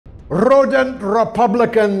Rodent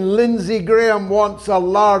Republican Lindsey Graham wants a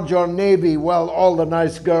larger navy. Well, all the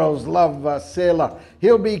nice girls love a sailor.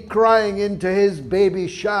 He'll be crying into his baby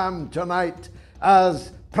sham tonight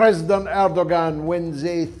as President Erdogan wins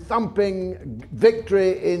a thumping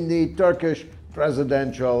victory in the Turkish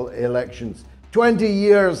presidential elections. 20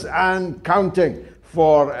 years and counting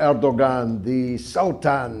for Erdogan, the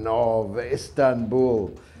Sultan of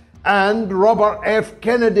Istanbul. And Robert F.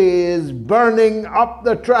 Kennedy is burning up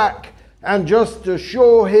the track. And just to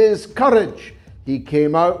show his courage, he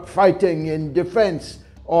came out fighting in defense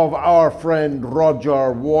of our friend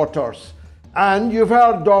Roger Waters. And you've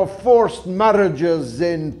heard of forced marriages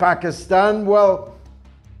in Pakistan. Well,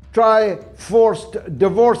 try forced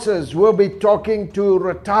divorces. We'll be talking to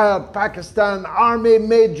retired Pakistan Army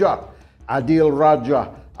Major Adil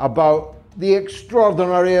Raja about the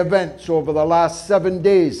extraordinary events over the last 7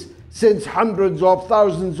 days since hundreds of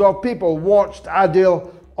thousands of people watched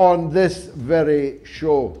Adil on this very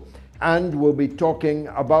show. And we'll be talking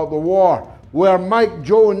about the war where Mike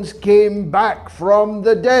Jones came back from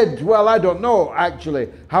the dead. Well, I don't know actually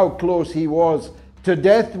how close he was to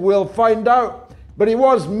death. We'll find out. But he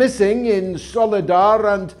was missing in Solidar,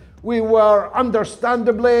 and we were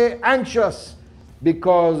understandably anxious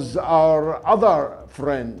because our other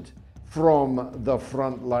friend from the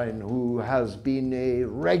front line, who has been a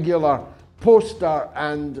regular poster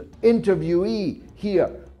and interviewee here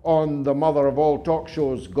on the mother of all talk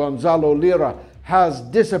shows, Gonzalo Lira, has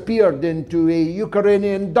disappeared into a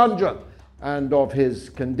Ukrainian dungeon, and of his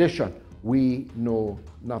condition we know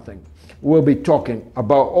nothing. We'll be talking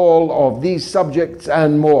about all of these subjects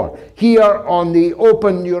and more here on the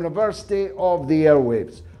Open University of the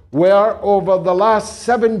Airwaves, where over the last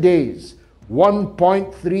 7 days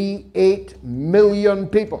 1.38 million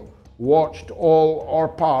people watched all or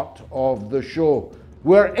part of the show.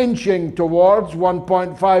 We're inching towards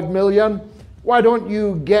 1.5 million. Why don't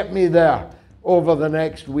you get me there over the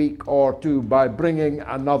next week or two by bringing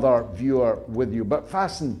another viewer with you? But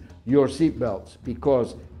fasten your seatbelts,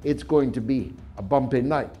 because it's going to be a bumpy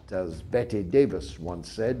night, as Betty Davis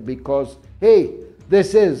once said, because, hey,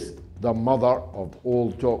 this is the mother of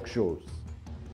all talk shows.